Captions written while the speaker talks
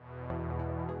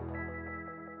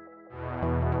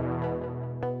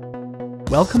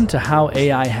Welcome to How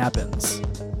AI Happens,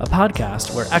 a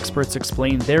podcast where experts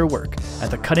explain their work at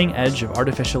the cutting edge of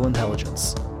artificial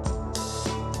intelligence.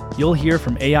 You'll hear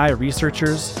from AI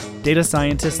researchers, data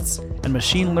scientists, and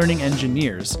machine learning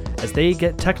engineers as they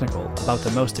get technical about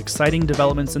the most exciting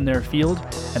developments in their field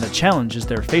and the challenges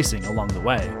they're facing along the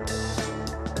way.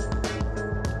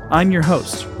 I'm your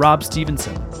host, Rob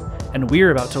Stevenson, and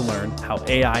we're about to learn how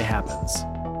AI happens.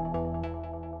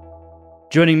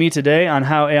 Joining me today on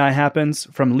How AI Happens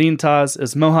from LeanTaaS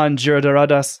is Mohan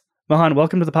Giridharadas. Mohan,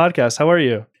 welcome to the podcast. How are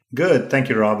you? Good. Thank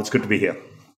you, Rob. It's good to be here.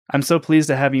 I'm so pleased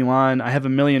to have you on. I have a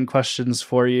million questions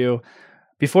for you.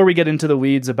 Before we get into the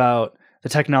weeds about the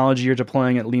technology you're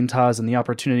deploying at LeanTaaS and the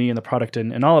opportunity and the product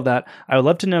and all of that, I would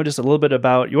love to know just a little bit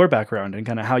about your background and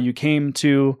kind of how you came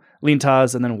to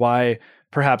LeanTaaS and then why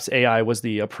perhaps AI was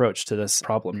the approach to this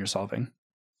problem you're solving.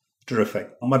 Terrific.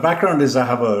 My background is I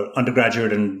have an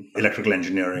undergraduate in electrical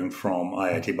engineering from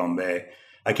IIT Bombay.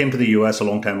 I came to the US a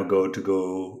long time ago to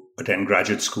go attend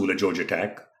graduate school at Georgia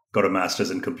Tech, got a master's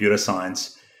in computer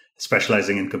science,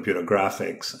 specializing in computer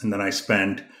graphics. And then I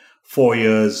spent 4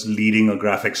 years leading a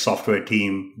graphics software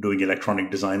team doing electronic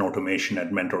design automation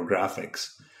at Mentor Graphics.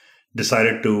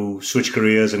 Decided to switch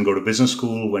careers and go to business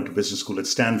school, went to business school at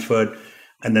Stanford,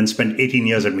 and then spent 18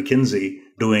 years at McKinsey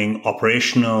doing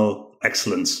operational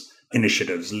excellence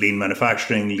initiatives, lean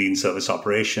manufacturing, lean service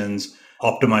operations,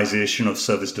 optimization of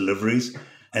service deliveries,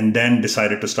 and then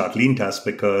decided to start LeanTaaS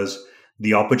because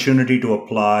the opportunity to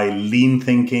apply lean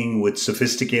thinking with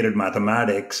sophisticated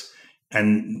mathematics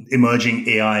and emerging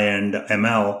AI and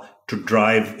ML to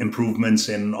drive improvements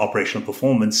in operational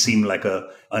performance seemed like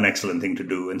an excellent thing to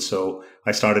do. And so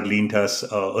I started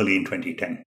LeanTaaS early in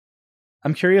 2010.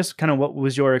 I'm curious kind of what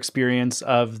was your experience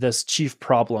of this chief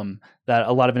problem that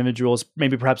a lot of individuals,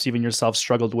 maybe perhaps even yourself,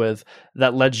 struggled with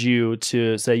that led you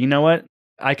to say, you know what,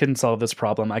 I can solve this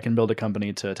problem. I can build a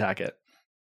company to attack it.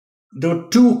 There were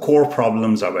two core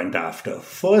problems I went after.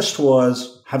 First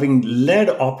was having led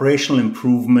operational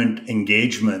improvement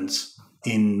engagements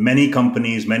in many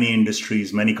companies, many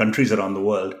industries, many countries around the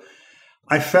world.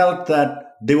 I felt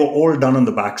that they were all done on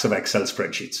the backs of Excel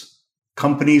spreadsheets.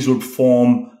 Companies would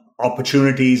form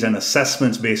opportunities and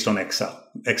assessments based on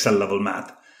Excel level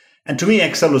math. And to me,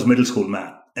 Excel was middle school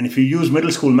math. And if you use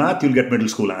middle school math, you'll get middle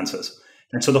school answers.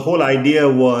 And so the whole idea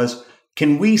was,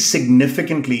 can we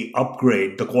significantly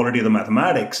upgrade the quality of the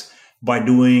mathematics by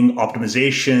doing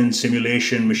optimization,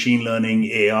 simulation, machine learning,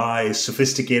 AI,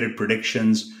 sophisticated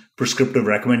predictions, prescriptive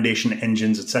recommendation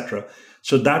engines, etc.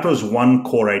 So that was one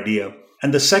core idea.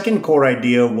 And the second core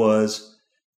idea was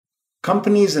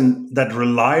companies that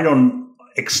relied on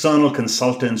external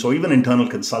consultants or even internal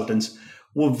consultants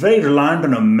were very reliant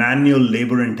on a manual,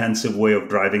 labor-intensive way of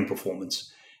driving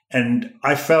performance. And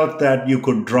I felt that you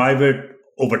could drive it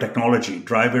over technology,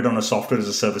 drive it on a software as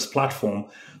a service platform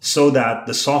so that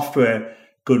the software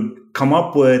could come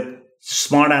up with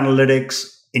smart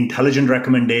analytics, intelligent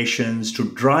recommendations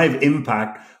to drive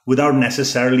impact without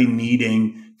necessarily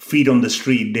needing feet on the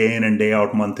street day in and day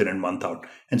out, month in and month out.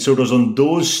 And so it was on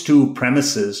those two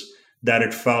premises that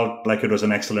it felt like it was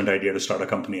an excellent idea to start a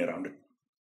company around it.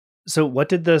 So what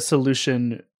did the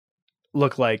solution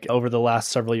look like over the last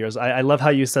several years? I love how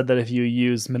you said that if you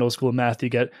use middle school math, you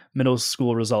get middle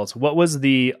school results. What was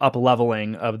the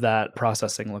up-leveling of that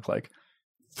processing look like?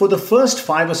 For the first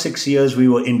 5 or 6 years, we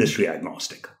were industry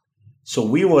agnostic. So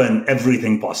we were in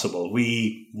everything possible.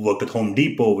 We worked at Home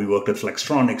Depot, we worked at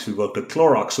Flextronics, we worked at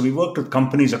Clorox. So we worked with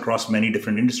companies across many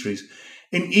different industries.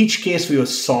 In each case, we were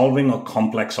solving a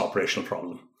complex operational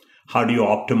problem. How do you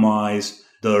optimize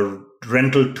the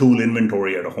rental tool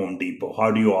inventory at a Home Depot?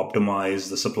 How do you optimize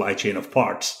the supply chain of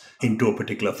parts into a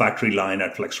particular factory line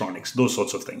at Flextronics? Those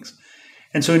sorts of things.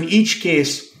 And so in each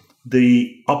case,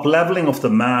 the up-leveling of the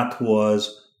math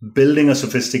was building a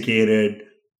sophisticated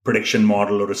prediction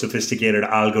model or a sophisticated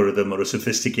algorithm or a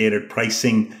sophisticated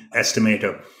pricing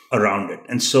estimator around it.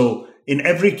 And so in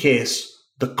every case,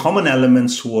 the common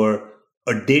elements were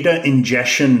a data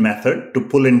ingestion method to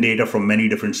pull in data from many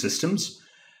different systems,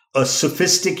 a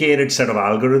sophisticated set of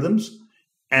algorithms,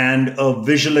 and a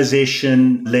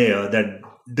visualization layer that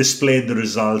displayed the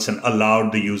results and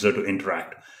allowed the user to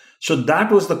interact. So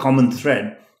that was the common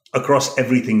thread across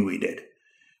everything we did.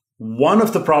 One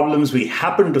of the problems we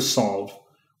happened to solve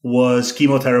was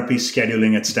chemotherapy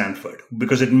scheduling at Stanford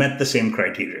because it met the same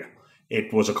criteria.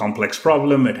 It was a complex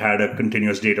problem. It had a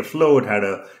continuous data flow. It had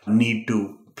a need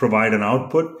to provide an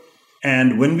output.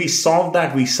 And when we solved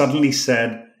that, we suddenly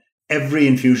said, every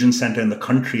infusion center in the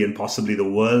country and possibly the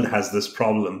world has this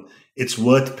problem. It's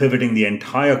worth pivoting the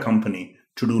entire company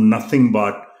to do nothing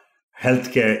but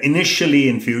healthcare, initially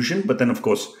infusion, but then of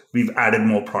course we've added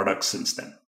more products since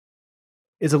then.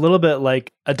 Is a little bit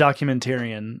like a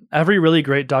documentarian. Every really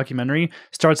great documentary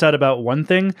starts out about one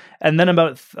thing, and then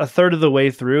about a third of the way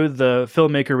through, the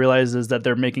filmmaker realizes that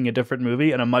they're making a different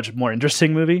movie and a much more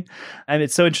interesting movie. And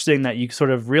it's so interesting that you sort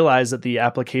of realize that the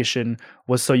application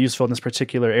was so useful in this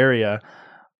particular area.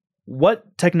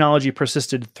 What technology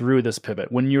persisted through this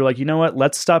pivot? When you're like, you know what,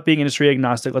 let's stop being industry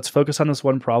agnostic, let's focus on this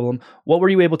one problem. What were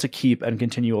you able to keep and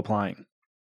continue applying?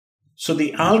 So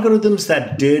the algorithms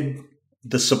that did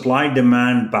the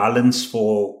supply-demand balance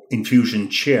for infusion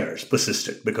chairs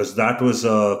persisted because that was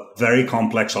a very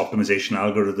complex optimization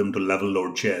algorithm to level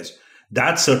load chairs.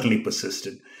 That certainly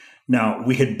persisted. Now,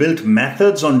 we had built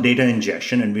methods on data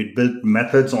ingestion and we'd built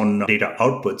methods on data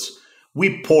outputs.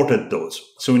 We ported those.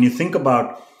 So when you think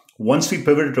about once we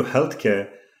pivoted to healthcare,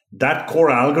 that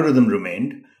core algorithm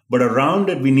remained, but around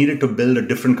it, we needed to build a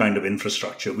different kind of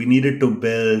infrastructure. We needed to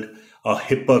build a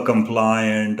HIPAA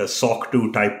compliant, a SOC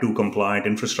 2 type 2 compliant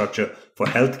infrastructure for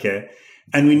healthcare.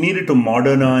 And we needed to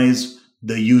modernize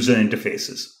the user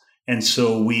interfaces. And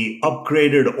so we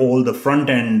upgraded all the front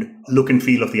end look and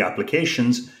feel of the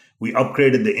applications. We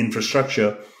upgraded the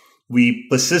infrastructure. We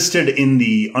persisted in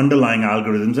the underlying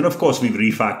algorithms. And of course, we've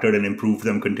refactored and improved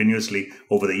them continuously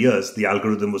over the years. The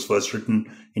algorithm was first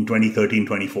written in 2013,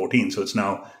 2014. So it's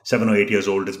now 7 or 8 years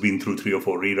old. It's been through 3 or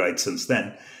 4 rewrites since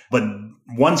then. But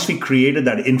once we created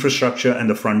that infrastructure and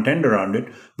the front end around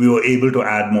it, we were able to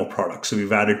add more products. So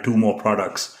we've added 2 more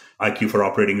products, IQ for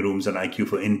operating rooms and IQ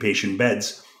for inpatient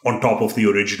beds, on top of the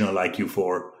original IQ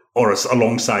for, or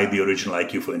alongside the original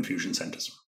IQ for infusion centers.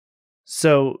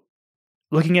 So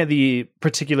looking at the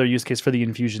particular use case for the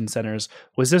infusion centers,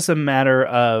 was this a matter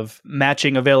of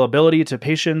matching availability to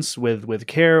patients with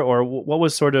care, or what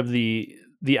was sort of the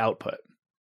output?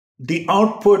 The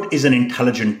output is an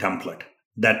intelligent template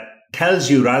that tells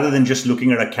you, rather than just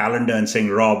looking at a calendar and saying,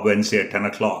 Rob, Wednesday at 10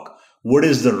 o'clock, what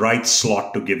is the right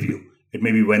slot to give you? It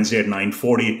may be Wednesday at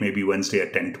 9:40, it may be Wednesday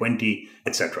at 10:20,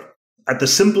 etc. At the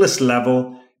simplest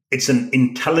level, it's an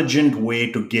intelligent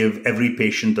way to give every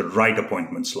patient the right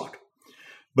appointment slot.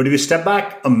 But if you step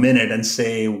back a minute and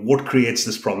say, what creates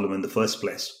this problem in the first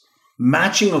place?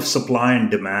 Matching of supply and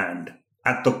demand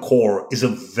at the core is a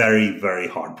very, very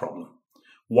hard problem.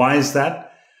 Why is that?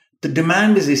 The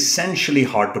demand is essentially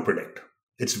hard to predict.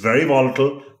 It's very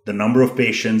volatile. The number of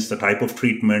patients, the type of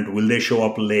treatment, will they show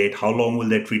up late? How long will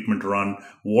their treatment run?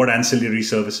 What ancillary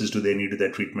services do they need to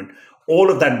their treatment?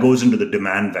 All of that goes into the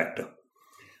demand vector.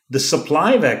 The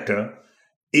supply vector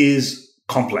is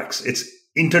complex. It's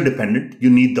interdependent. You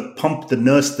need the pump, the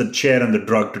nurse, the chair, and the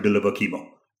drug to deliver chemo.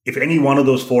 If any one of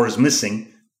those 4 is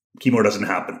missing, chemo doesn't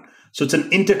happen. So it's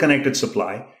an interconnected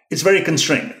supply. It's very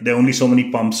constrained. There are only so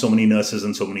many pumps, so many nurses,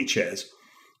 and so many chairs.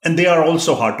 And they are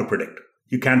also hard to predict.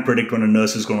 You can't predict when a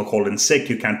nurse is going to call in sick.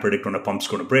 You can't predict when a pump's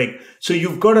going to break. So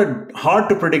you've got a hard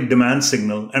to predict demand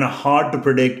signal and a hard to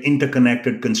predict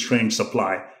interconnected constrained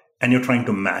supply, and you're trying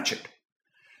to match it.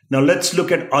 Now let's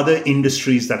look at other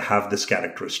industries that have this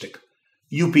characteristic.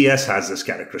 UPS has this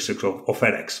characteristic or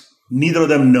FedEx. Neither of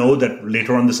them know that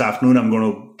later on this afternoon, I'm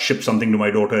going to ship something to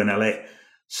my daughter in LA.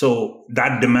 So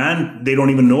that demand, they don't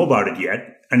even know about it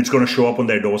yet. And it's going to show up on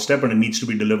their doorstep and it needs to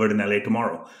be delivered in LA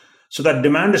tomorrow. So that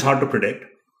demand is hard to predict.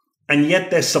 And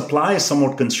yet their supply is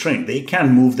somewhat constrained. They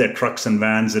can't move their trucks and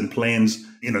vans and planes,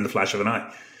 in the flash of an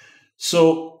eye.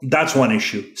 So that's one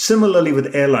issue. Similarly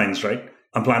with airlines, right?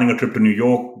 I'm planning a trip to New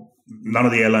York. None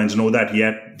of the airlines know that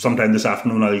yet. Sometime this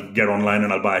afternoon, I'll get online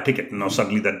and I'll buy a ticket. And now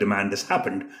suddenly that demand has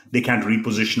happened. They can't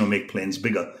reposition or make planes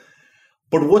bigger.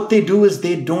 But what they do is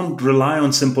they don't rely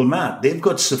on simple math. They've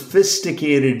got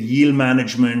sophisticated yield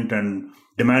management and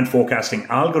demand forecasting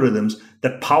algorithms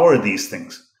that power these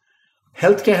things.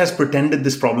 Healthcare has pretended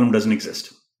this problem doesn't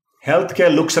exist.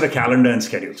 Healthcare looks at a calendar and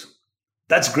schedules.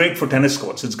 That's great for tennis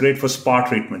courts. It's great for spa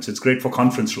treatments. It's great for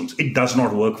conference rooms. It does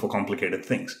not work for complicated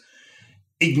things.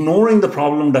 Ignoring the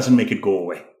problem doesn't make it go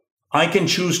away. I can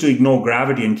choose to ignore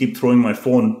gravity and keep throwing my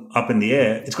phone up in the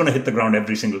air. It's going to hit the ground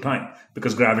every single time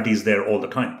because gravity is there all the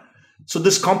time. So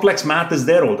this complex math is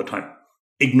there all the time.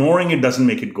 Ignoring it doesn't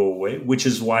make it go away, which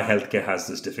is why healthcare has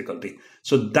this difficulty.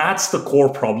 So that's the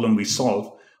core problem we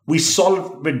solve. We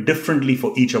solve it differently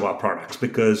for each of our products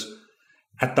because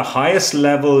at the highest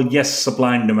level, yes,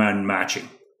 supply and demand matching.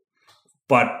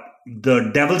 But the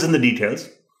devil's in the details,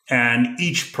 and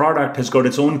each product has got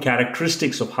its own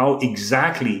characteristics of how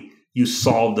exactly you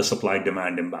solve the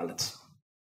supply-demand imbalance.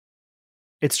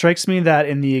 It strikes me that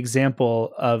in the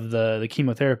example of the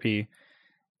chemotherapy,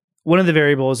 one of the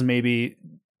variables maybe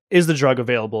is the drug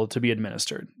available to be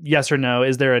administered? Yes or no?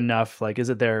 Is there enough? Like, is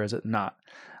it there? Is it not?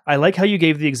 I like how you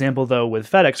gave the example, though, with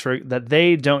FedEx that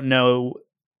they don't know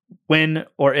when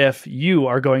or if you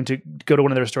are going to go to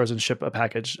one of their stores and ship a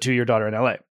package to your daughter in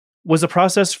LA. Was the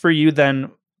process for you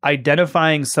then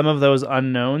identifying some of those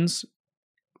unknowns,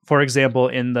 for example,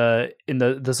 in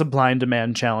the supply and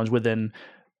demand challenge within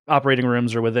operating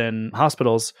rooms or within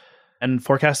hospitals, and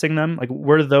forecasting them? Like,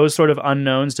 were those sort of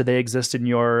unknowns, did they exist in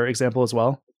your example as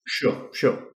well? Sure.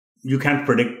 You can't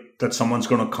predict that someone's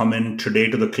going to come in today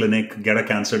to the clinic, get a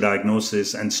cancer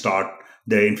diagnosis, and start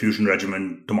their infusion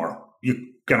regimen tomorrow. You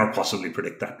cannot possibly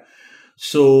predict that.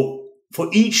 So for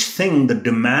each thing, the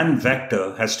demand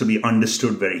vector has to be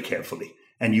understood very carefully.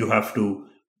 And you have to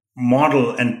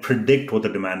model and predict what the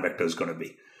demand vector is going to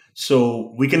be.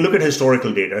 So we can look at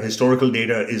historical data. Historical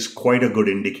data is quite a good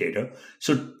indicator.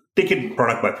 So take it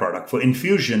product by product. For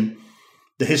infusion,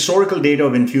 the historical data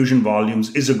of infusion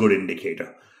volumes is a good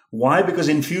indicator. Why? Because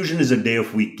infusion is a day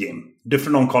of week game.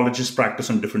 Different oncologists practice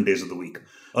on different days of the week.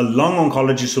 A lung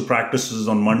oncologist who practices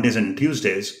on Mondays and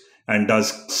Tuesdays and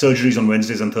does surgeries on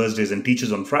Wednesdays and Thursdays and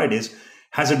teaches on Fridays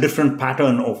has a different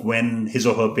pattern of when his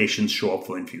or her patients show up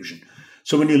for infusion.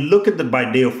 So when you look at that by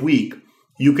day of week,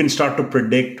 you can start to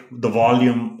predict the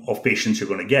volume of patients you're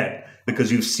going to get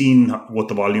because you've seen what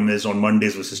the volume is on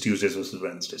Mondays versus Tuesdays versus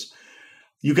Wednesdays.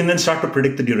 You can then start to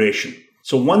predict the duration.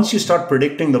 So once you start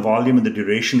predicting the volume and the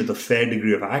duration with a fair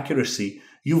degree of accuracy,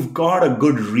 you've got a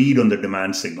good read on the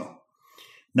demand signal.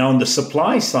 Now, on the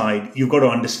supply side, you've got to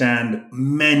understand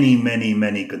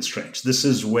many constraints. This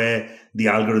is where the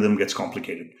algorithm gets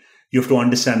complicated. You have to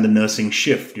understand the nursing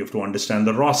shift. You have to understand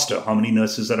the roster. How many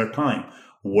nurses at a time?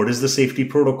 What is the safety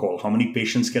protocol? How many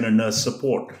patients can a nurse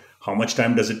support? How much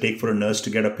time does it take for a nurse to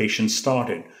get a patient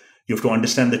started? You have to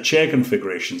understand the chair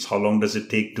configurations. How long does it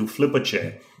take to flip a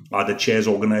chair? Are the chairs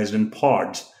organized in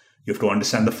pods? You have to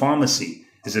understand the pharmacy.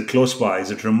 Is it close by?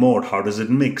 Is it remote? How does it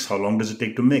mix? How long does it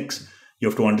take to mix? You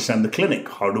have to understand the clinic.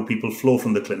 How do people flow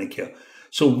from the clinic here?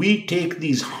 So we take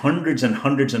these hundreds and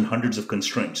hundreds and hundreds of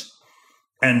constraints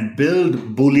and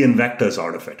build Boolean vectors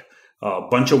out of it. A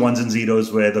bunch of ones and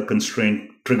zeros where the constraint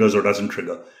triggers or doesn't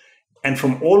trigger. And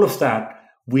from all of that,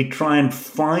 we try and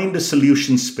find a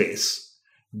solution space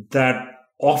that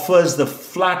offers the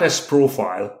flattest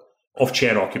profile of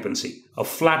chair occupancy. A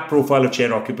flat profile of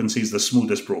chair occupancy is the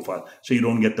smoothest profile, so you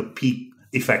don't get the peak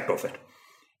effect of it.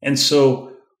 And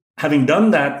so having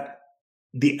done that,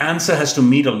 the answer has to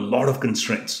meet a lot of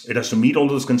constraints. It has to meet all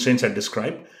those constraints I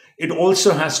described. It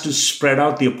also has to spread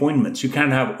out the appointments. You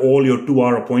can't have all your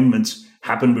 2-hour appointments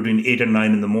happen between 8 and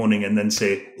 9 in the morning and then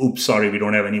say, oops, sorry, we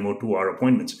don't have any more 2-hour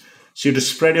appointments. So you have to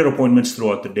spread your appointments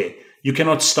throughout the day. You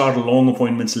cannot start long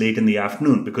appointments late in the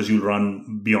afternoon because you'll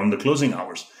run beyond the closing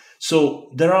hours. So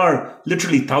there are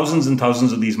literally thousands and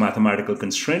thousands of these mathematical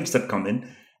constraints that come in,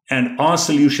 and our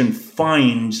solution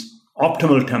finds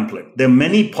optimal template. There are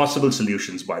many possible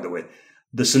solutions, by the way.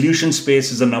 The solution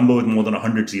space is a number with more than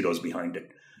 100 zeros behind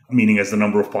it, meaning as the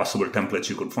number of possible templates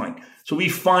you could find. So we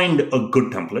find a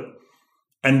good template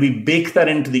and we bake that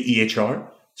into the EHR.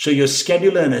 So your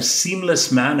scheduler in a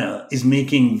seamless manner is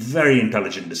making very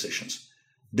intelligent decisions.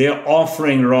 They're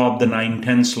offering Rob the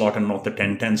 9:10 slot and not the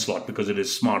 10:10 slot because it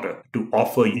is smarter to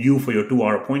offer you for your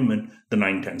 2-hour appointment the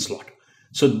 9:10 slot.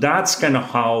 So that's kind of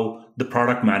how the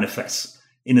product manifests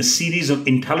in a series of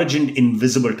intelligent,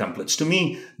 invisible templates. To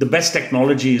me, the best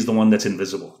technology is the one that's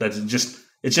invisible. It's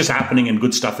just happening and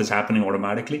good stuff is happening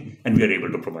automatically, and we are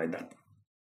able to provide that.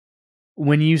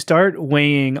 When you start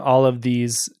weighing all of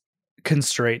these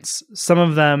constraints, some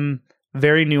of them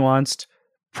very nuanced,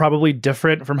 probably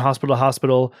different from hospital to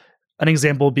hospital. An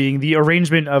example being the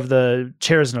arrangement of the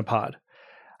chairs in a pod.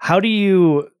 How do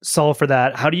you solve for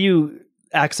that? How do you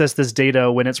access this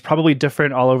data when it's probably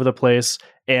different all over the place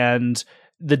and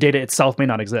the data itself may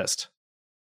not exist?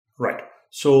 Right.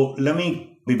 So let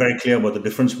me be very clear about the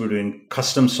difference between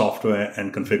custom software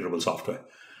and configurable software.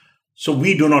 So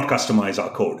we do not customize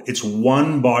our code. It's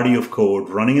one body of code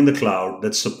running in the cloud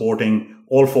that's supporting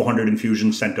all 400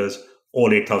 infusion centers,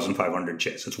 all 8,500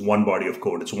 chairs. It's one body of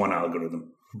code. It's one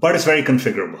algorithm, but it's very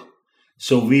configurable.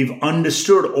 So we've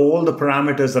understood all the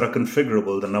parameters that are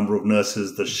configurable, the number of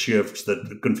nurses, the shifts,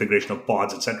 the configuration of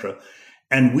pods, etc.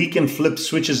 And we can flip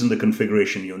switches in the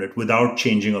configuration unit without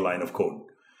changing a line of code.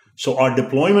 So our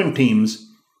deployment teams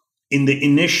in the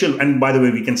initial, and by the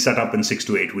way, we can set up in 6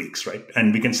 to 8 weeks, right?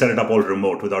 And we can set it up all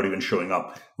remote without even showing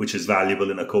up, which is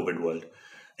valuable in a COVID world.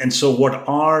 And so what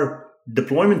our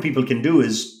deployment people can do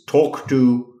is talk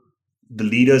to the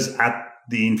leaders at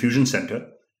the infusion center,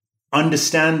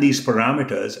 understand these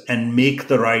parameters, and make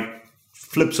the right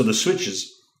flips of the switches,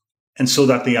 and so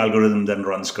that the algorithm then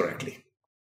runs correctly.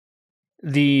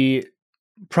 The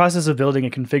process of building a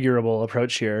configurable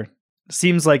approach here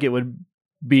seems like it would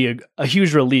be a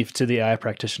huge relief to the AI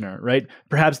practitioner, right?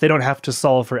 Perhaps they don't have to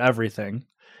solve for everything.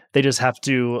 They just have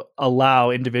to allow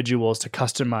individuals to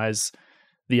customize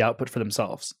the output for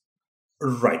themselves.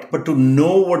 Right. But to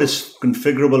know what is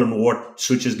configurable and what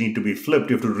switches need to be flipped,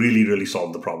 you have to really, really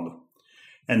solve the problem.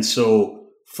 And so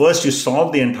first you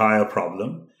solve the entire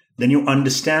problem. Then you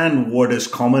understand what is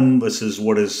common versus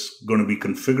what is going to be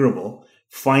configurable.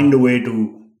 Find a way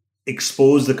to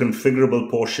expose the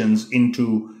configurable portions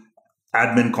into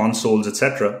admin consoles,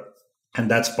 etc. And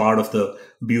that's part of the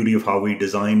beauty of how we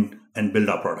design and build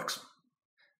our products.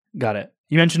 Got it.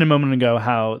 You mentioned a moment ago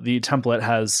how the template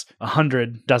has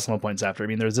 100 decimal points after. I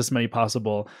mean, there's this many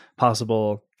possible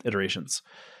iterations.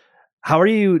 How are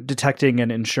you detecting and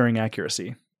ensuring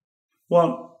accuracy?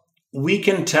 Well, we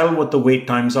can tell what the wait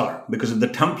times are, because if the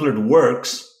template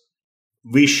works,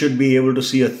 we should be able to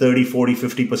see a 30, 40,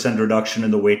 50% reduction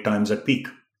in the wait times at peak.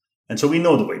 And so we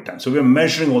know the wait time. So we're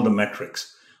measuring all the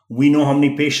metrics. We know how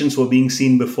many patients were being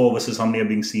seen before versus how many are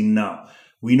being seen now.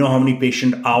 We know how many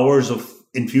patient hours of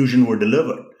infusion were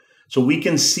delivered. So we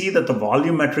can see that the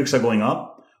volume metrics are going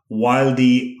up while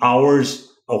the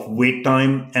hours of wait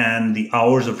time and the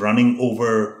hours of running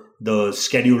over the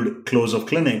scheduled close of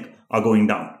clinic are going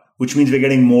down, which means we're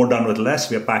getting more done with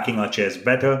less. We're packing our chairs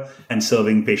better and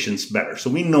serving patients better. So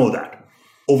we know that.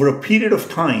 Over a period of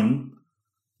time,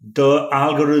 the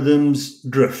algorithms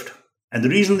drift. And the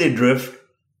reason they drift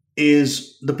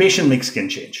is the patient mix can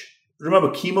change. Remember,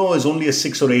 chemo is only a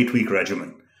 6 or 8 week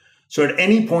regimen. So at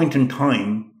any point in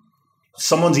time,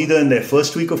 someone's either in their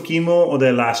first week of chemo or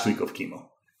their last week of chemo.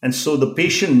 And so the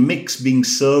patient mix being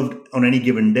served on any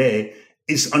given day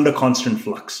is under constant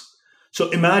flux. So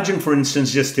imagine, for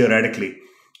instance, just theoretically,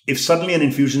 if suddenly an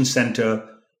infusion center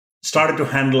started to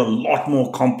handle a lot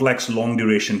more complex long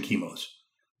duration chemos.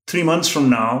 3 months from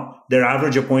now, their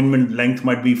average appointment length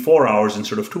might be 4 hours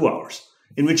instead of 2 hours,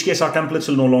 in which case our templates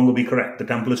will no longer be correct. The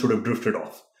templates would have drifted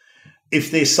off.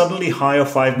 If they suddenly hire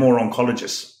 5 more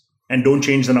oncologists and don't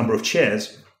change the number of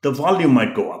chairs, the volume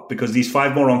might go up because these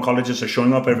 5 more oncologists are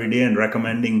showing up every day and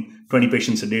recommending 20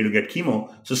 patients a day to get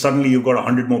chemo. So suddenly you've got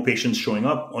 100 more patients showing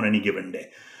up on any given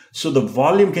day. So the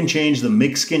volume can change, the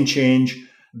mix can change,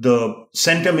 the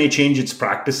center may change its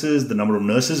practices, the number of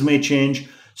nurses may change.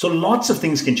 So lots of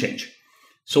things can change.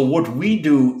 So what we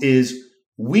do is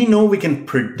we know we can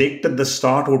predict at the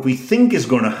start what we think is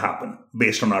going to happen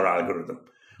based on our algorithm.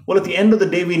 Well, at the end of the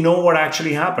day, we know what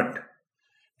actually happened.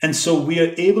 And so we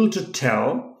are able to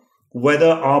tell whether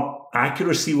our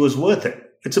accuracy was worth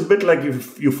it. It's a bit like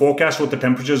if you forecast what the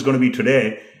temperature is going to be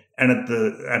today, and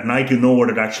at night you know what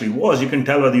it actually was, you can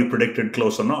tell whether you predicted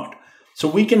close or not. So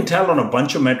we can tell on a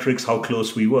bunch of metrics how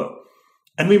close we were.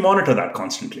 And we monitor that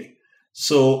constantly.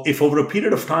 So if over a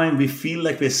period of time we feel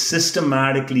like we're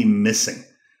systematically missing,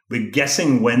 we're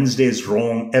guessing Wednesdays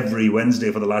wrong every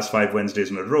Wednesday for the last 5 Wednesdays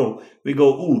in a row, we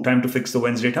go, ooh, time to fix the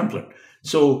Wednesday template.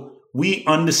 So we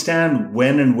understand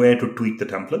when and where to tweak the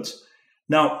templates.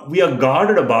 Now, we are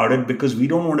guarded about it because we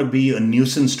don't want to be a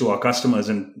nuisance to our customers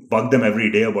and bug them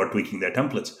every day about tweaking their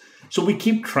templates. So we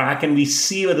keep track and we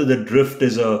see whether the drift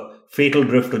is a fatal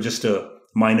drift or just a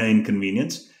minor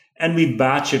inconvenience. And we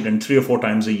batch it, and 3 or 4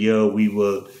 times a year, we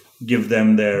will give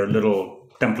them their little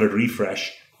template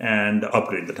refresh and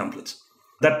upgrade the templates.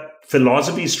 That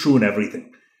philosophy is true in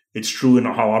everything. It's true in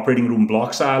how operating room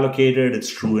blocks are allocated. It's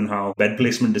true in how bed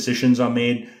placement decisions are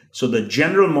made. So the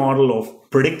general model of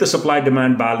predict the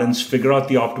supply-demand balance, figure out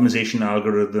the optimization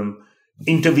algorithm,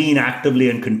 intervene actively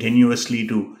and continuously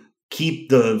to keep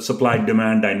the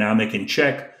supply-demand dynamic in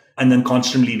check, and then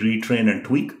constantly retrain and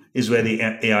tweak is where the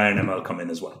AI and ML come in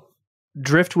as well.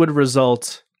 Drift would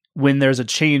result when there's a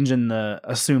change in the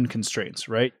assumed constraints,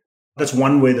 right? That's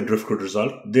one way the drift could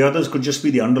result. The others could just be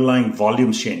the underlying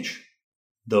volumes change.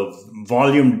 The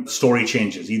volume story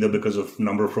changes, either because of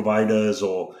number of providers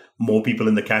or more people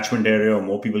in the catchment area or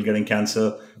more people getting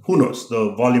cancer. Who knows?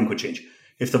 The volume could change.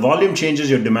 If the volume changes,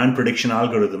 your demand prediction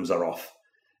algorithms are off.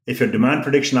 If your demand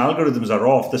prediction algorithms are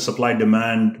off, the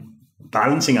supply-demand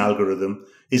balancing algorithm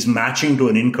is matching to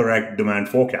an incorrect demand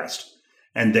forecast.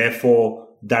 And therefore,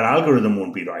 that algorithm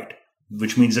won't be right,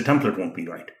 which means the template won't be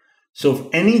right. So if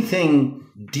anything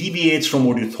deviates from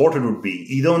what you thought it would be,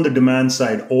 either on the demand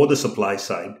side or the supply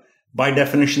side, by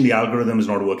definition, the algorithm is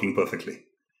not working perfectly.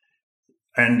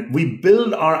 And we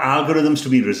build our algorithms to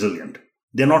be resilient.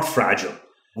 They're not fragile.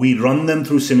 We run them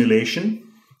through simulation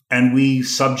and we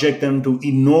subject them to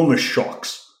enormous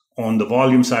shocks on the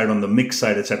volume side, on the mix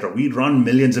side, etc. We run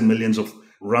millions and millions of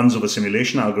runs of a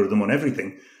simulation algorithm on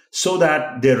everything so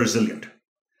that they're resilient.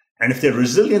 And if they're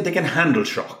resilient, they can handle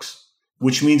shocks.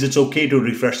 which means it's okay to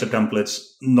refresh the templates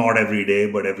not every day,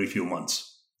 but every few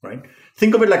months, right?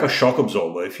 Think of it like a shock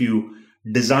absorber. If you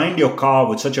designed your car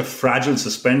with such a fragile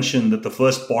suspension that the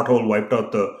first pothole wiped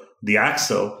out the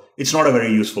axle, it's not a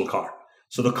very useful car.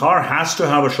 So the car has to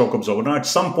have a shock absorber. Now, at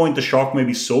some point, the shock may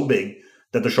be so big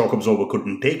that the shock absorber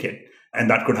couldn't take it. And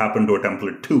that could happen to a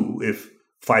template too. If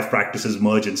 5 practices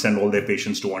merge and send all their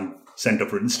patients to one center,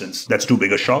 for instance, that's too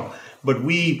big a shock. But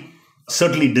we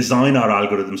certainly design our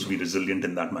algorithms to be resilient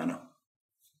in that manner.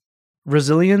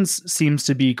 Resilience seems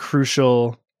to be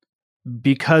crucial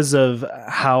because of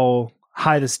how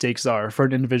high the stakes are for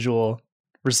an individual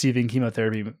receiving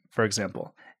chemotherapy, for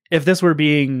example. If this were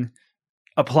being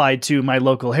applied to my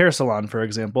local hair salon, for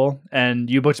example, and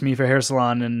you booked me for hair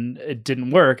salon and it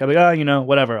didn't work, I'd be like,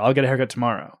 whatever, I'll get a haircut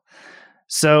tomorrow.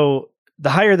 So the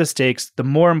higher the stakes, the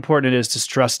more important it is to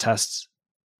stress test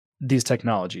these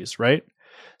technologies, right?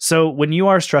 So when you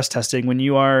are stress testing, when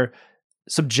you are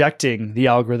subjecting the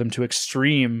algorithm to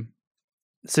extreme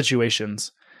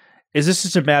situations, is this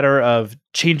just a matter of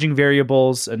changing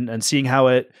variables and seeing how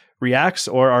it reacts,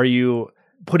 or are you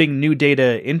putting new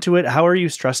data into it? How are you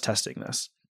stress testing this?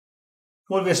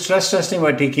 Well, we're stress testing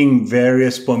by taking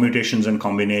various permutations and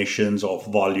combinations of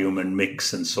volume and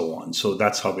mix and so on. So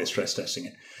that's how we're stress testing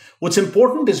it. What's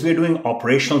important is we're doing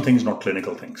operational things, not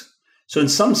clinical things. So in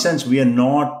some sense, we are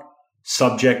not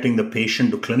subjecting the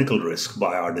patient to clinical risk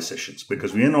by our decisions,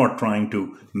 because we are not trying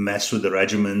to mess with the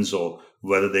regimens or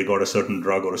whether they got a certain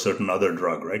drug or a certain other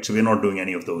drug, right? So we're not doing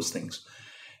any of those things.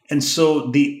 And so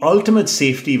the ultimate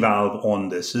safety valve on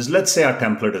this is, let's say our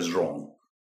template is wrong.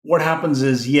 What happens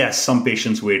is, yes, some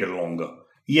patients waited longer.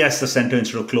 Yes, the center,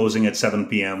 instead of closing at 7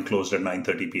 p.m., closed at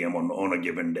 9:30 p.m. on a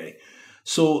given day.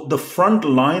 So the front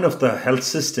line of the health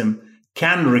system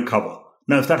can recover.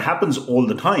 Now, if that happens all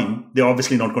the time, they're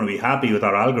obviously not going to be happy with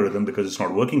our algorithm because it's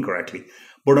not working correctly.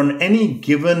 But on any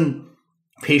given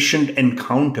patient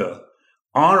encounter,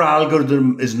 our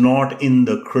algorithm is not in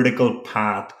the critical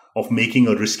path of making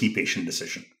a risky patient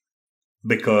decision,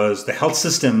 because the health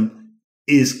system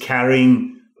is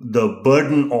carrying the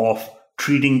burden of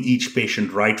treating each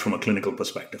patient right from a clinical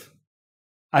perspective.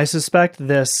 I suspect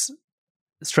this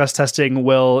stress testing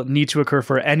will need to occur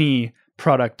for any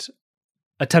product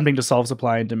attempting to solve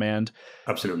supply and demand.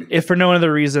 Absolutely. If for no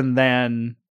other reason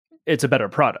than it's a better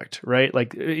product, right?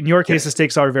 Like in your case, the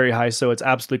stakes are very high, so it's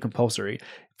absolutely compulsory.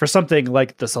 For something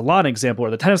like the salon example or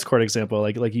the tennis court example,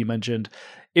 like you mentioned,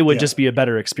 it would just be a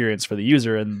better experience for the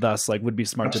user and thus would be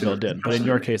smart to build in. But in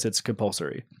your case, it's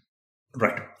compulsory.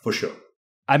 Right, for sure.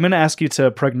 I'm going to ask you to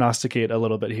prognosticate a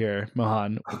little bit here,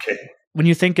 Mohan. Okay. When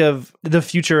you think of the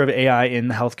future of AI in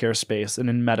the healthcare space and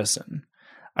in medicine,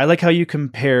 I like how you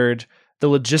compared the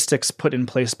logistics put in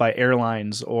place by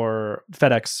airlines or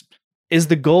FedEx. Is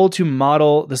the goal to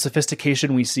model the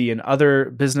sophistication we see in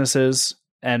other businesses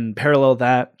and parallel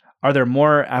that? Are there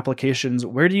more applications?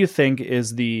 Where do you think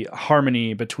is the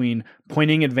harmony between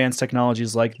pointing advanced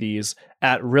technologies like these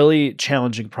at really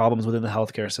challenging problems within the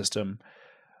healthcare system?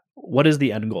 What is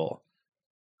the end goal?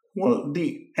 Well,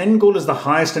 the end goal is the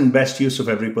highest and best use of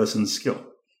every person's skill.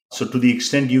 So to the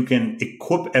extent you can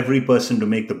equip every person to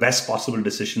make the best possible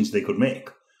decisions they could make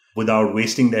without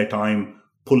wasting their time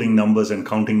pulling numbers and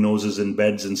counting noses in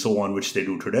beds and so on, which they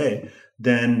do today,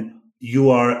 then you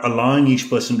are allowing each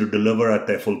person to deliver at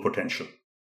their full potential.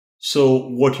 So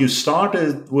what you start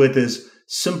with is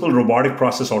simple robotic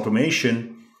process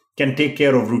automation can take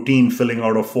care of routine filling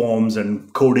out of forms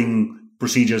and coding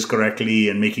procedures correctly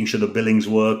and making sure the billings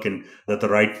work and that the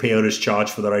right payer is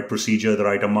charged for the right procedure, the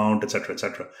right amount, et cetera, et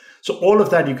cetera. So all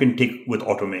of that you can take with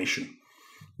automation.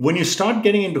 When you start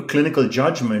getting into clinical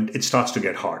judgment, it starts to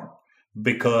get hard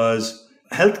because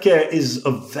healthcare is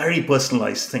a very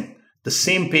personalized thing. The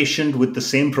same patient with the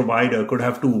same provider could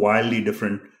have 2 wildly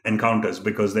different encounters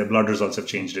because their blood results have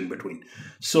changed in between.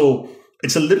 So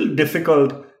it's a little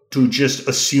difficult to just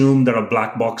assume that a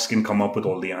black box can come up with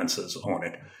all the answers on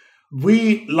it.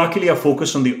 We luckily are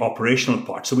focused on the operational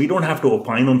part. So we don't have to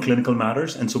opine on clinical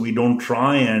matters. And so we don't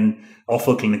try and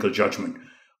offer clinical judgment.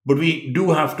 But we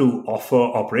do have to offer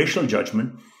operational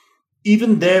judgment.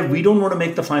 Even there, we don't want to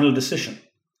make the final decision.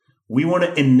 We want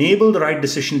to enable the right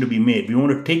decision to be made. We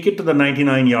want to take it to the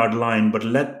 99-yard line, but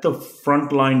let the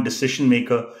frontline decision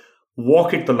maker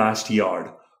walk it the last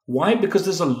yard. Why? Because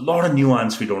there's a lot of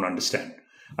nuance we don't understand.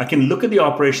 I can look at the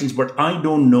operations, but I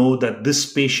don't know that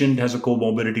this patient has a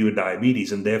comorbidity with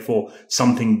diabetes and therefore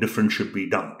something different should be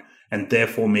done. And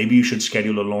therefore, maybe you should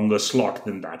schedule a longer slot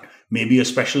than that. Maybe a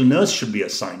special nurse should be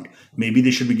assigned. Maybe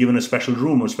they should be given a special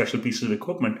room or special pieces of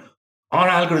equipment. Our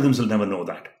algorithms will never know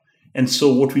that. And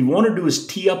so what we want to do is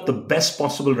tee up the best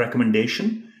possible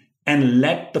recommendation and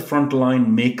let the front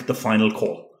line make the final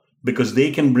call, because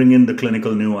they can bring in the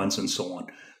clinical nuance and so on.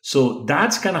 So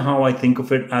that's kind of how I think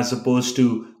of it, as opposed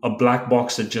to a black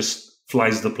box that just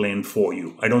flies the plane for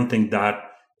you. I don't think that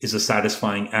is a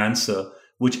satisfying answer,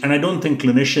 and I don't think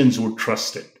clinicians would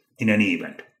trust it in any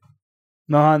event.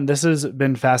 Mohan, this has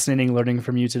been fascinating learning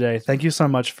from you today. Thank you so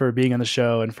much for being on the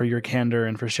show and for your candor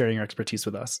and for sharing your expertise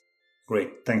with us.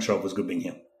 Great. Thanks, Rob. It was good being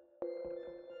here.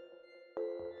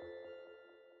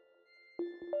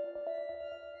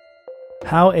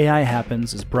 How AI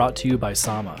Happens is brought to you by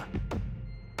Sama.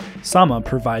 Sama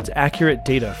provides accurate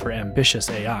data for ambitious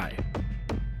AI.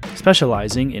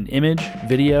 Specializing in image,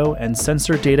 video, and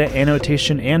sensor data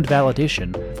annotation and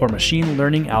validation for machine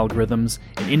learning algorithms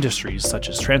in industries such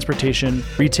as transportation,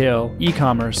 retail,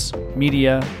 e-commerce,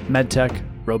 media, medtech,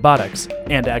 robotics,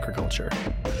 and agriculture.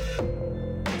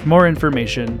 For more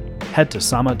information, head to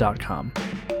sama.com.